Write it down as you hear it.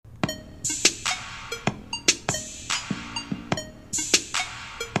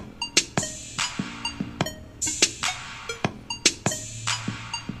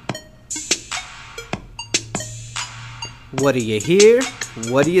What do you hear?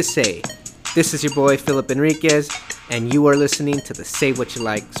 What do you say? This is your boy Philip Enriquez, and you are listening to the Say What You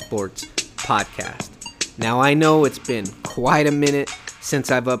Like Sports podcast. Now, I know it's been quite a minute since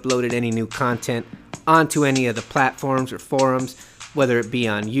I've uploaded any new content onto any of the platforms or forums, whether it be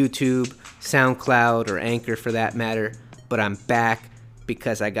on YouTube, SoundCloud, or Anchor for that matter, but I'm back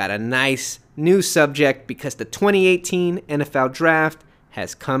because I got a nice new subject because the 2018 NFL Draft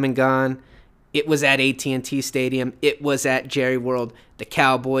has come and gone. It was at AT&T Stadium. It was at Jerry World. The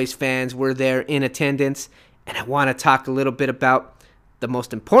Cowboys fans were there in attendance. And I want to talk a little bit about the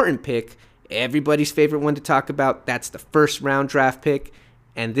most important pick, everybody's favorite one to talk about. That's the first round draft pick.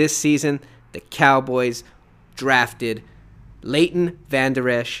 And this season, the Cowboys drafted Leighton Vander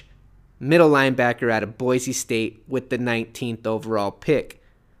Esch, middle linebacker out of Boise State, with the 19th overall pick.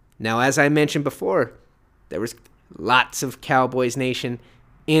 Now, as I mentioned before, there was lots of Cowboys Nation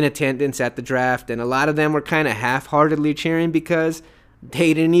in attendance at the draft, and a lot of them were kind of half-heartedly cheering because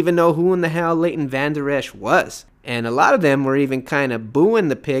they didn't even know who in the hell Leighton Vander Esch was. And a lot of them were even kind of booing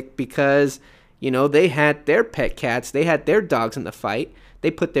the pick because, you know, they had their pet cats, they had their dogs in the fight. They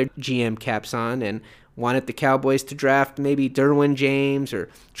put their GM caps on and wanted the Cowboys to draft maybe Derwin James, or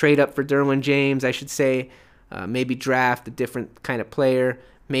trade up for Derwin James, I should say. Maybe draft a different kind of player.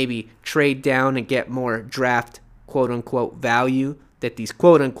 Maybe trade down and get more draft quote-unquote value that these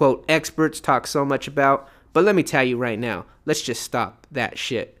quote-unquote experts talk so much about. But let me tell you right now, let's just stop that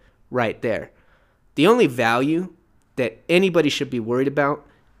shit right there. The only value that anybody should be worried about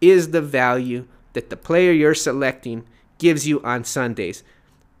is the value that the player you're selecting gives you on Sundays.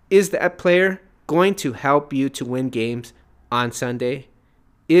 Is that player going to help you to win games on Sunday?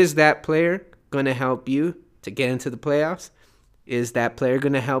 Is that player going to help you to get into the playoffs? Is that player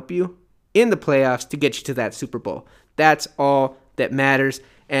going to help you in the playoffs to get you to that Super Bowl? That's all that matters.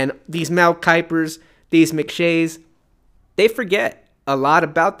 And these Mel Kipers, these McShays, they forget a lot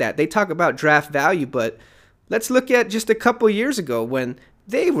about that. They talk about draft value, but let's look at just a couple years ago when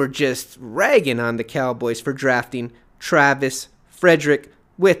they were just ragging on the Cowboys for drafting Travis Frederick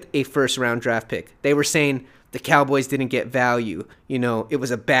with a first-round draft pick. They were saying the Cowboys didn't get value. You know, it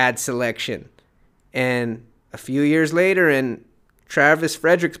was a bad selection. And a few years later, and Travis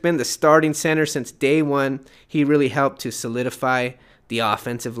Frederick's been the starting center since day one. He really helped to solidify the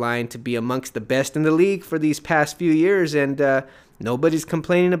offensive line to be amongst the best in the league for these past few years. And nobody's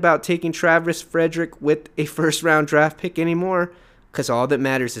complaining about taking Travis Frederick with a first-round draft pick anymore, because all that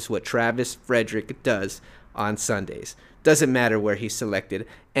matters is what Travis Frederick does on Sundays. Doesn't matter where he's selected.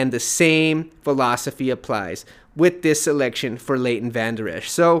 And the same philosophy applies with this selection for Leighton Vander Esch.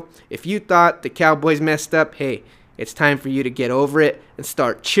 So if you thought the Cowboys messed up, hey, it's time for you to get over it and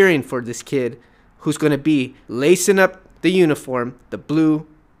start cheering for this kid who's going to be lacing up the uniform, the blue,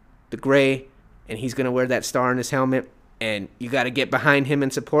 the gray, and he's going to wear that star on his helmet, and you got to get behind him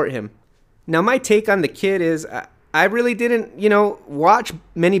and support him. Now, my take on the kid is I really didn't, watch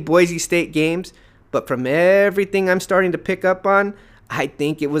many Boise State games, but from everything I'm starting to pick up on, I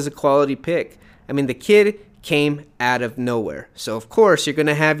think it was a quality pick. I mean, the kid came out of nowhere. So, of course, you're going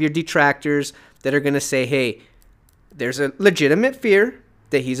to have your detractors that are going to say, hey, there's a legitimate fear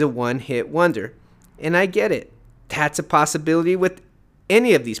that he's a one-hit wonder. And I get it. That's a possibility with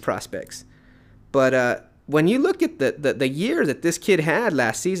any of these prospects. But when you look at the year that this kid had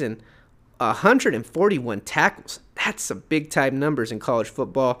last season, 141 tackles. That's some big-time numbers in college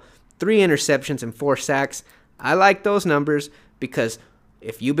football. 3 interceptions and 4 sacks. I like those numbers because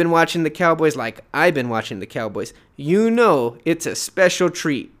if you've been watching the Cowboys like I've been watching the Cowboys, you know it's a special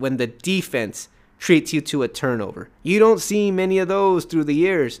treat when the defense treats you to a turnover. You don't see many of those through the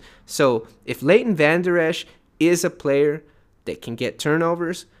years. So if Leighton Vander Esch is a player that can get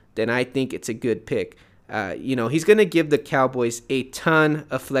turnovers, then I think it's a good pick. He's going to give the Cowboys a ton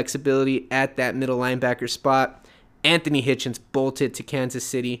of flexibility at that middle linebacker spot. Anthony Hitchens bolted to Kansas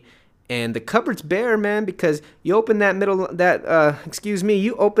City, and the cupboard's bare, man, because you open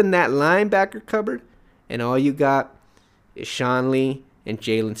you open that linebacker cupboard, and all you got is Sean Lee and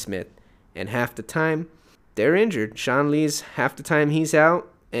Jalen Smith. And half the time, they're injured. Sean Lee's half the time he's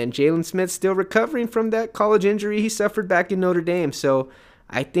out, and Jalen Smith's still recovering from that college injury he suffered back in Notre Dame. So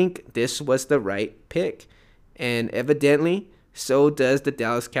I think this was the right pick. And evidently, so does the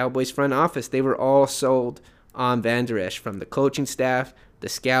Dallas Cowboys front office. They were all sold on Vander Esch, from the coaching staff, the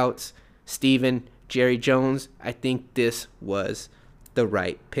scouts, Steven, Jerry Jones. I think this was the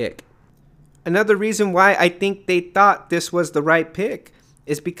right pick. Another reason why I think they thought this was the right pick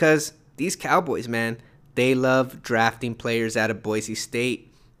is because these Cowboys, man, they love drafting players out of Boise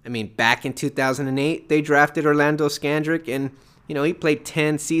State. I mean, back in 2008, they drafted Orlando Scandrick, and, he played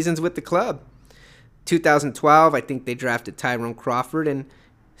 10 seasons with the club. 2012, I think they drafted Tyrone Crawford, and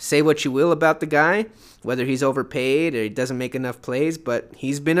say what you will about the guy, whether he's overpaid or he doesn't make enough plays, but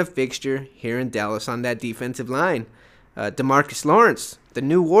he's been a fixture here in Dallas on that defensive line. DeMarcus Lawrence, the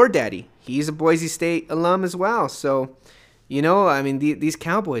new War Daddy, he's a Boise State alum as well. So, I mean, these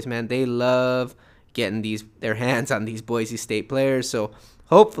Cowboys, man, they love getting their hands on these Boise State players. So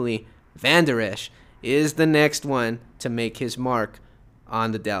hopefully Vander Esch is the next one to make his mark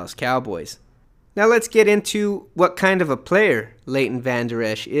on the Dallas Cowboys. Now let's get into what kind of a player Leighton Vander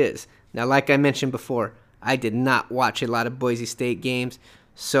Esch is. Now, like I mentioned before, I did not watch a lot of Boise State games,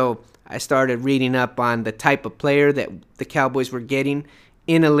 so I started reading up on the type of player that the Cowboys were getting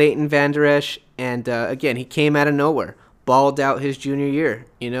in a Leighton Vander Esch, and again, he came out of nowhere, balled out his junior year.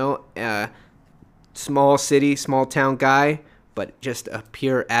 Small city, small town guy, but just a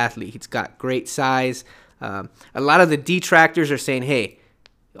pure athlete. He's got great size. A lot of the detractors are saying, hey,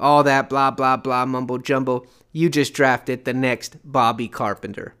 all that blah, blah, blah, mumbo jumbo, you just drafted the next Bobby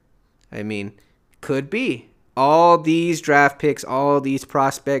Carpenter. I mean, could be. All these draft picks, all these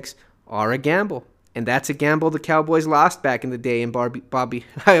prospects are a gamble. And that's a gamble the Cowboys lost back in the day in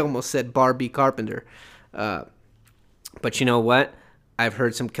I almost said Barbie Carpenter. But you know what? I've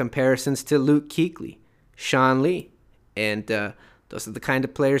heard some comparisons to Luke Kuechly, Sean Lee. And those are the kind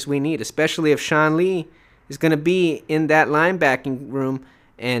of players we need, especially if Sean Lee is going to be in that linebacking room.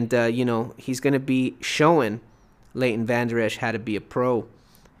 And, he's going to be showing Leighton Vander Esch how to be a pro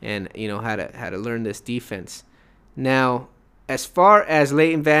and, how to learn this defense. Now, as far as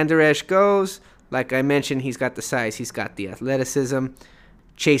Leighton Vander Esch goes, like I mentioned, he's got the size, he's got the athleticism,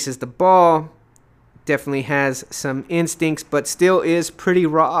 chases the ball, definitely has some instincts, but still is pretty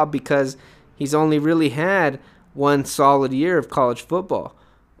raw because he's only really had one solid year of college football.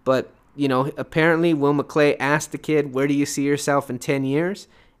 But apparently Will McClay asked the kid, where do you see yourself in 10 years?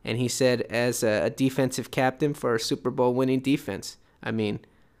 And he said, as a defensive captain for a Super Bowl winning defense. I mean,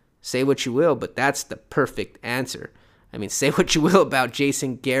 say what you will, but that's the perfect answer. I mean, say what you will about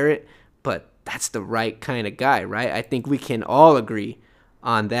Jason Garrett, but that's the right kind of guy, right? I think we can all agree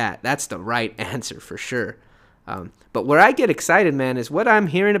on that. That's the right answer for sure. But where I get excited, man, is what I'm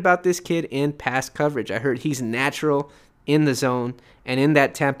hearing about this kid in pass coverage. I heard he's natural in the zone, and in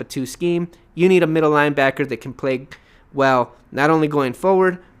that Tampa 2 scheme, you need a middle linebacker that can play well, not only going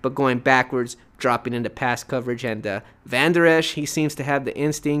forward, but going backwards, dropping into pass coverage. And Vander Esch, he seems to have the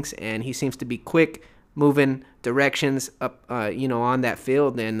instincts, and he seems to be quick, moving directions up, on that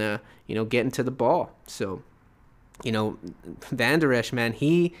field, and getting to the ball. So, Vander Esch, man,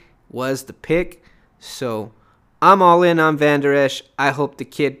 he was the pick. So I'm all in on Vander Esch. I hope the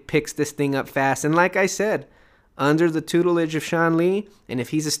kid picks this thing up fast. And like I said, under the tutelage of Sean Lee, and if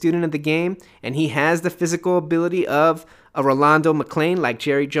he's a student of the game and he has the physical ability of a Rolando McClain, like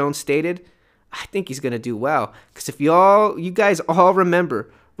Jerry Jones stated, I think he's going to do well. Because if you guys all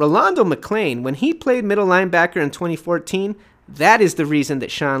remember, Rolando McClain, when he played middle linebacker in 2014, that is the reason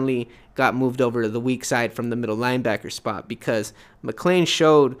that Sean Lee got moved over to the weak side from the middle linebacker spot, because McClain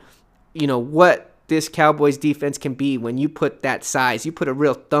showed, what this Cowboys defense can be when you put that size, you put a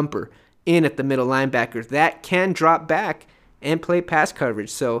real thumper in at the middle linebacker that can drop back and play pass coverage.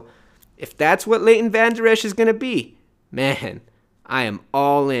 So if that's what Leighton Vander Esch is going to be, man, I am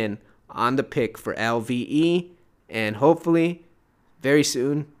all in on the pick for LVE, and hopefully very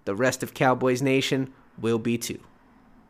soon the rest of Cowboys Nation will be too.